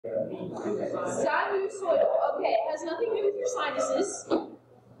Sinusoidal. Okay, it has nothing to do with your sinuses.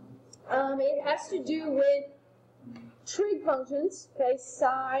 It has to do with trig functions, okay,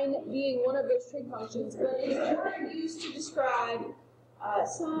 sine being one of those trig functions, but it's more used to describe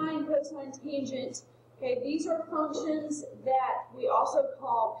sine, cosine, tangent. Okay, these are functions that we also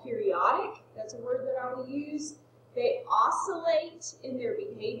call periodic. That's a word that I will use. They oscillate in their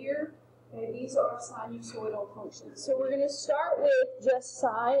behavior. Okay, these are sinusoidal functions. So we're going to start with just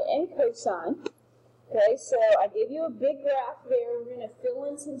sine and cosine. Okay, so I gave you a big graph there. We're going to fill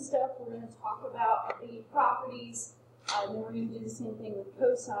in some stuff. We're going to talk about the properties. And then we're going to do the same thing with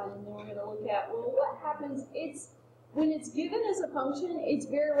cosine. And then we're going to look at, well, what happens? When it's given as a function, it's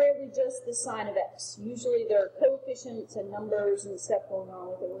very rarely just the sine of x. Usually there are coefficients and numbers and stuff going on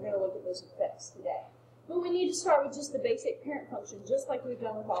with it. We're going to look at those effects today. But we need to start with just the basic parent function, just like we've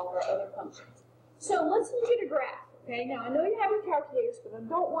done with all of our other functions. So let's look at a graph. Okay, now I know you have your calculators, but I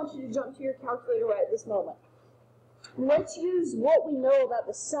don't want you to jump to your calculator right at this moment. Let's use what we know about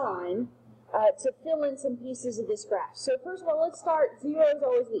the sine to fill in some pieces of this graph. So first of all, let's start. 0 is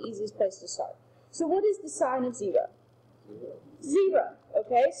always the easiest place to start. So what is the sine of 0? 0.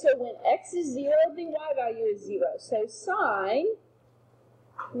 Okay, so when x is 0, the y value is 0. So sine,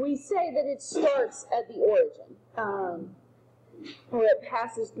 we say that it starts at the origin, or it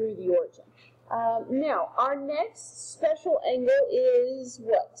passes through the origin. Now, our next special angle is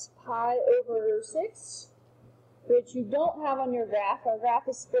what? Pi over 6, which you don't have on your graph. Our graph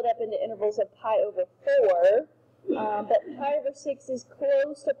is split up into intervals of pi over 4, but pi over 6 is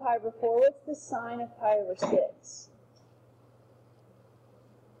close to pi over 4. What's the sine of pi over 6?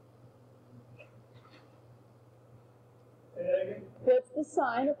 What's the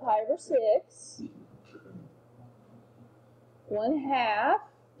sine of pi over 6? 1/2.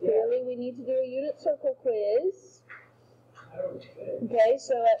 Clearly, we need to do a unit circle quiz. Okay,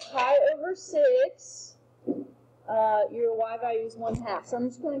 so at pi over 6, your y value is 1/2. So I'm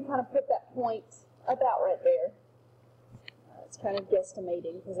just going to kind of put that point about right there. It's kind of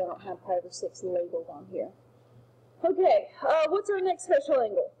guesstimating because I don't have pi over 6 labeled on here. Okay, what's our next special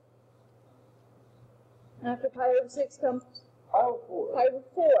angle? After pi over 6 comes pi over 4. Pi over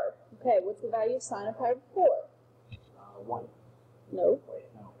 4. Okay, what's the value of sine of pi over 4? 1. No. Wait,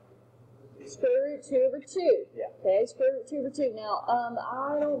 no. Square root 2 over 2. Yeah. Okay, square root 2 over 2. Now,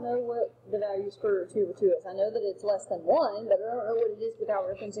 I don't know what the value of square root 2 over 2 is. I know that it's less than 1, but I don't know what it is without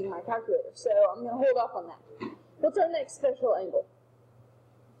referencing my calculator. So I'm going to hold off on that. What's our next special angle?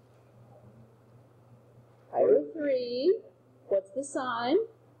 Pi over 3. What's the sine?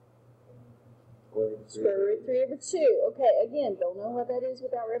 Square root 3 over 2. Okay, again, don't know what that is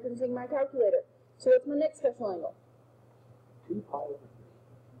without referencing my calculator. So what's my next special angle? 2 pi over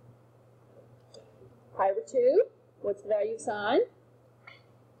 3. Pi over 2. What's the value of sine?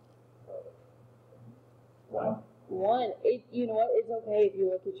 1. 1. You know what? It's okay if you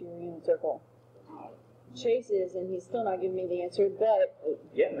look at your unit circle. Chase is, and he's still not giving me the answer, but...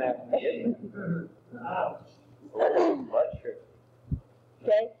 Getting that.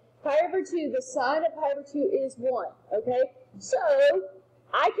 Okay. Pi over 2, the sine of pi over 2 is 1, okay? So,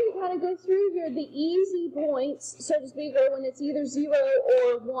 I can kind of go through here the easy points, so to speak, or when it's either 0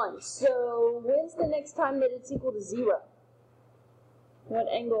 or 1. So, when's the next time that it's equal to 0? What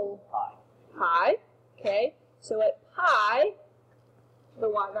angle? Pi. Pi, okay? So, at pi, the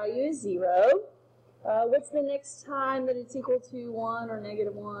y value is 0. What's the next time that it's equal to 1 or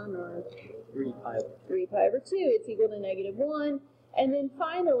negative 1 or? 3 pi over 3 pi over 2, it's equal to negative 1. And then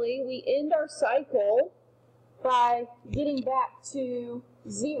finally, we end our cycle by getting back to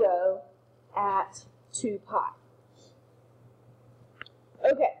 0 at 2 pi.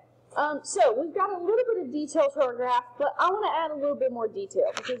 Okay, so we've got a little bit of detail to our graph, but I want to add a little bit more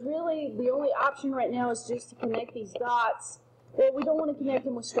detail because really the only option right now is just to connect these dots. Well, we don't want to connect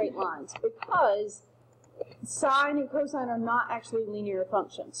them with straight lines because sine and cosine are not actually linear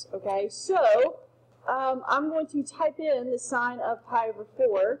functions, okay? So, I'm going to type in the sine of pi over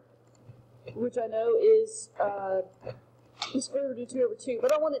 4, which I know is the square root of 2 over 2,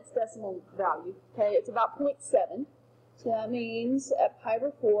 but I want its decimal value, okay? It's about 0.7. So that means at pi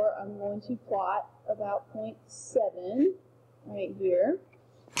over 4, I'm going to plot about 0.7 right here.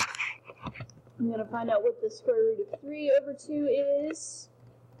 I'm going to find out what the square root of 3 over 2 is.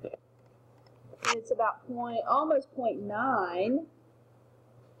 It's about almost 0.9.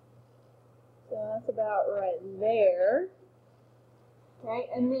 So that's about right there. Okay,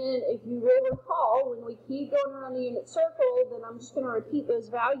 and then if you will recall, when we keep going around the unit circle, then I'm just going to repeat those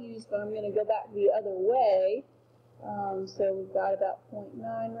values, but I'm going to go back the other way. So we've got about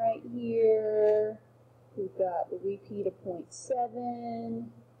 0.9 right here. We've got the repeat of 0.7,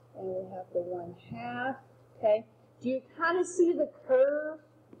 and half, okay? Do you kind of see the curve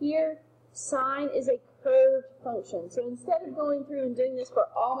here? Sine is a curved function. So instead of going through and doing this for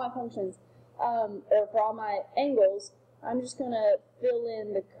all my functions, or for all my angles, I'm just going to fill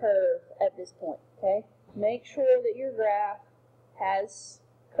in the curve at this point, okay? Make sure that your graph has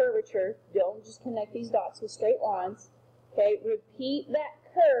curvature. Don't just connect these dots with straight lines, okay? Repeat that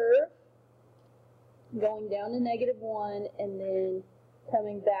curve, going down to -1 and then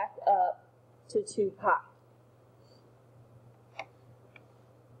coming back up to 2 pi.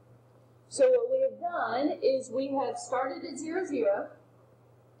 So what we have done is we have started at 0, 0.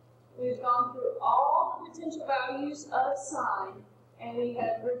 We've gone through all the potential values of sine, and we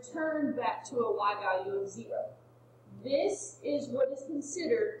have returned back to a y value of 0. This is what is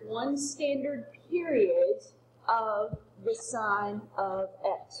considered one standard period of the sine of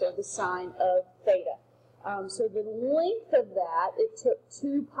x, or the sine of theta. So the length of that, it took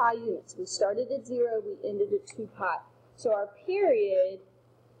 2 pi units. We started at 0, we ended at 2 pi. So our period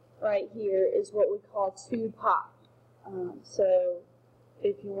right here is what we call 2 pi. So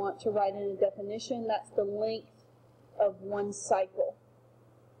if you want to write in a definition, that's the length of one cycle,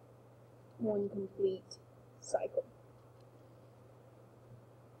 one complete cycle.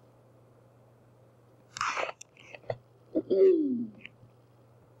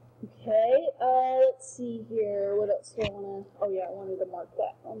 Okay, let's see here. What else do I want to? Oh yeah, I wanted to mark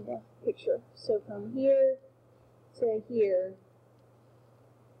that on the picture. So from here to here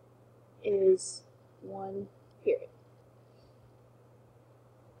is one period.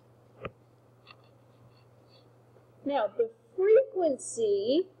 Now the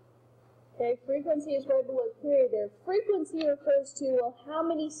frequency, okay, frequency is right below period there. Frequency refers to, well, how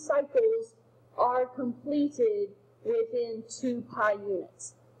many cycles are completed within 2 pi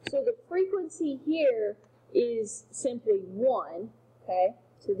units. So the frequency here is simply 1, okay?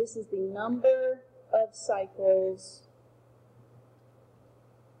 So this is the number of cycles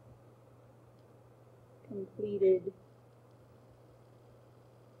completed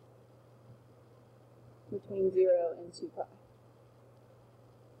between 0 and 2 pi.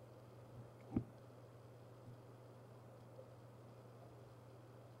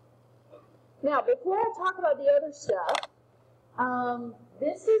 Now, before I talk about the other stuff,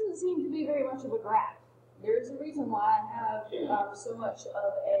 this doesn't seem to be very much of a graph. There's a reason why I have so much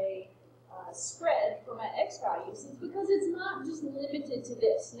of a spread for my x values. It's because it's not just limited to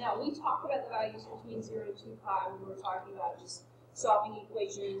this. Now, we talked about the values between 0 and 2 pi when we were talking about just solving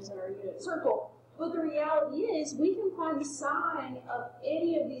equations in our unit circle. But the reality is we can find the sine of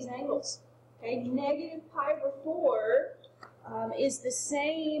any of these angles. Okay, -pi/4 is the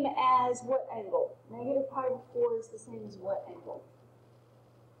same as what angle? -pi/4 is the same as what angle?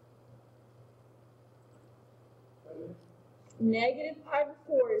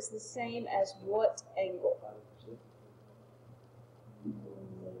 -pi/4 is the same as what angle?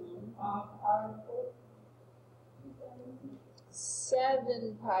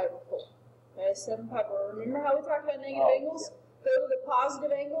 7pi/4. Okay, 7pi/4. Remember how we talked about negative angles? Go to the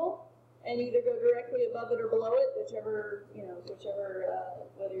positive angle and either go directly above it or below it, whichever,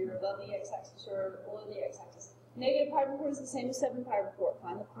 whether you're above the x-axis or below the x-axis. -pi/4 is the same as 7pi/4.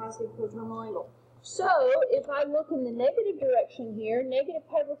 Find the positive coterminal angle. So, if I look in the negative direction here,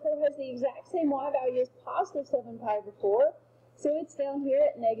 -pi/4 has the exact same y value as positive 7pi/4, so it's down here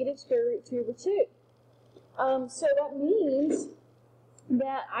at -√2/2. So that means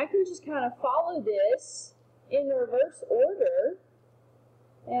that I can just kind of follow this in reverse order,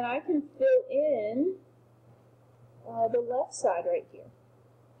 and I can fill in the left side right here.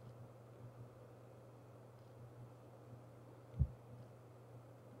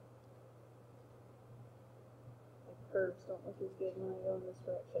 The curves don't look as good when I go in this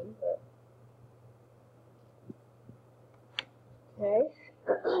direction, but okay.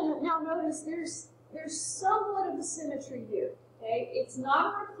 Now notice there's somewhat of a symmetry here. Okay, it's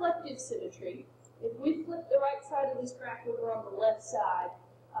not a reflective symmetry. If we flip the right side of this graph over on the left side,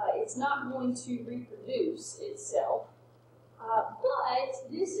 it's not going to reproduce itself. But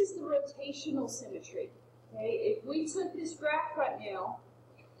this is the rotational symmetry. Okay, if we took this graph right now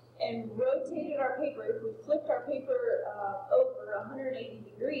and rotated our paper, if we flipped our paper over 180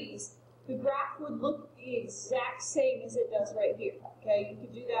 degrees, the graph would look the exact same as it does right here. Okay, you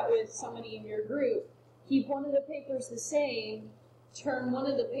could do that with somebody in your group. Keep one of the papers the same, turn one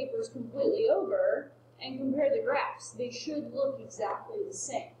of the papers completely over, and compare the graphs. They should look exactly the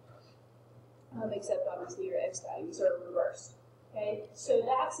same, except obviously your x values are reversed. Okay, so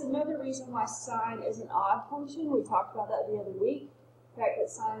that's another reason why sine is an odd function. We talked about that the other week, the fact that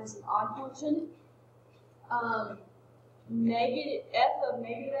sine is an odd function. negative f of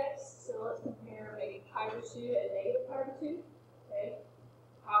negative x. So let's compare maybe pi over 2 and negative pi over 2. Okay,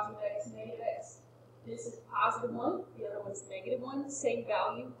 positive x, negative x. This is positive 1, the other one's negative 1, same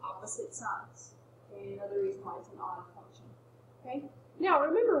value, opposite signs. Okay, another reason why it's an odd function. Okay. Now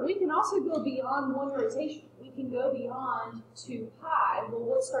remember, we can also go beyond one rotation. We can go beyond 2 pi. Well,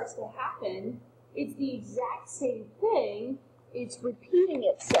 what starts to happen, it's the exact same thing, it's repeating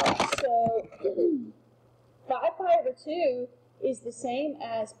itself. So 5 pi over 2 is the same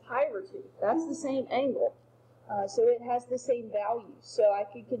as pi over 2. That's the same angle. So it has the same value. So I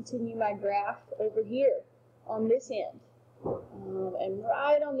could continue my graph over here on this end. And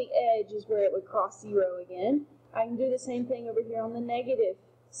right on the edge is where it would cross 0 again. I can do the same thing over here on the negative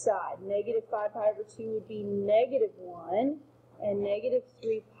side. Negative 5 pi over 2 would be negative 1, and negative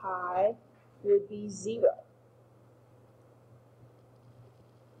 3 pi would be 0.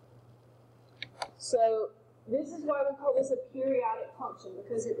 So this is why we call this a periodic function,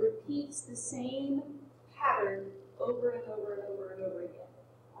 because it repeats the same pattern over and over and over and over again.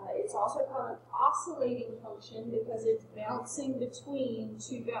 It's also called an oscillating function because it's bouncing between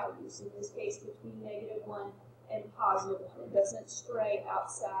two values, in this case between negative 1 and positive 1. It doesn't stray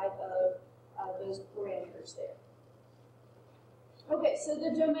outside of those parameters there. Okay, so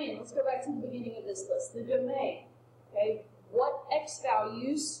the domain, let's go back to the beginning of this list. The domain, okay, what x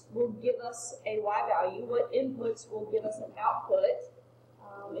values will give us a y value, what inputs will give us an output.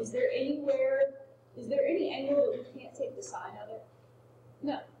 Is there any angle that we can't take the sine of it?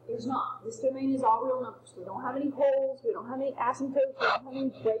 No, there's not. This domain is all real numbers. We don't have any holes, we don't have any asymptotes, we don't have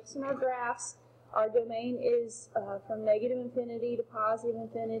any breaks in our graphs. Our domain is from negative infinity to positive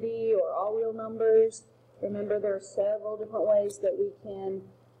infinity, or all real numbers. Remember, there are several different ways that we can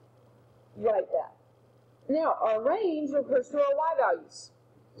write that. Now, our range refers to our y values.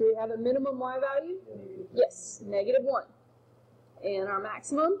 Do we have a minimum y value? Yes, negative 1. And our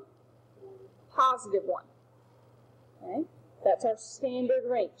maximum? Positive 1. Okay, that's our standard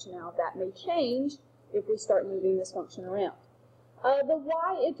range. Now, that may change if we start moving this function around. The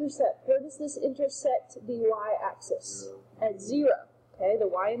y-intercept, where does this intersect the y-axis? At 0. Okay, the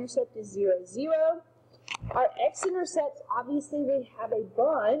y-intercept is 0, 0. Our x-intercepts, obviously, we have a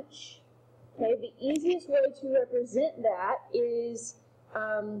bunch. Okay, the easiest way to represent that is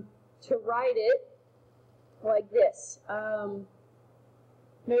to write it like this.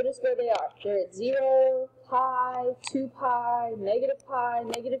 Notice where they are. They're at 0, pi, 2 pi,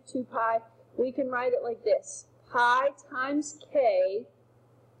 negative 2 pi. We can write it like this. Pi times k,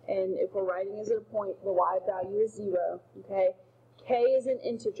 and if we're writing as at a point, the y value is 0. Okay, k is an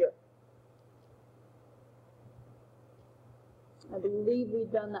integer. I believe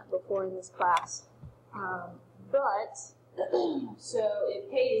we've done that before in this class. So if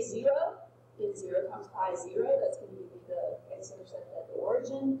k is 0, then 0 times pi is 0. That's going to give you the x-intercept at the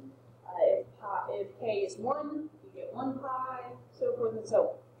origin. If k is 1, you get 1 pi, so forth and so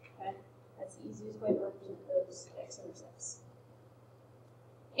on. Okay? That's the easiest way to represent those x-intercepts.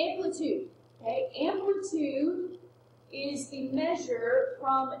 Amplitude. Okay? Amplitude is the measure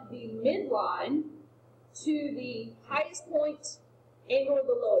from the midline to the highest point and or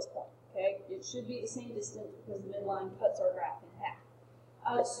the lowest point. Okay? It should be the same distance because the midline cuts our graph in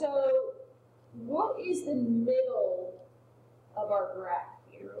half. So what is the middle of our graph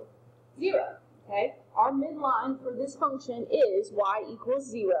here? 0. Okay? Our midline for this function is y equals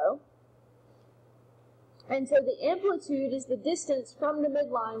 0. And so the amplitude is the distance from the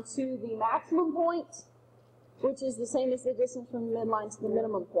midline to the maximum point, which is the same as the distance from the midline to the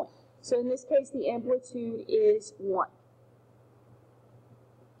minimum point. So in this case, the amplitude is 1.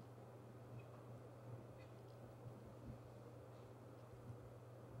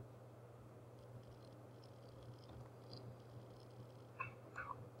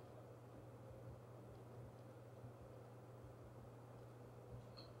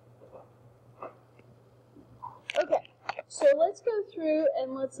 Okay, so let's go through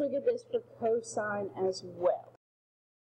and let's look at this for cosine as well.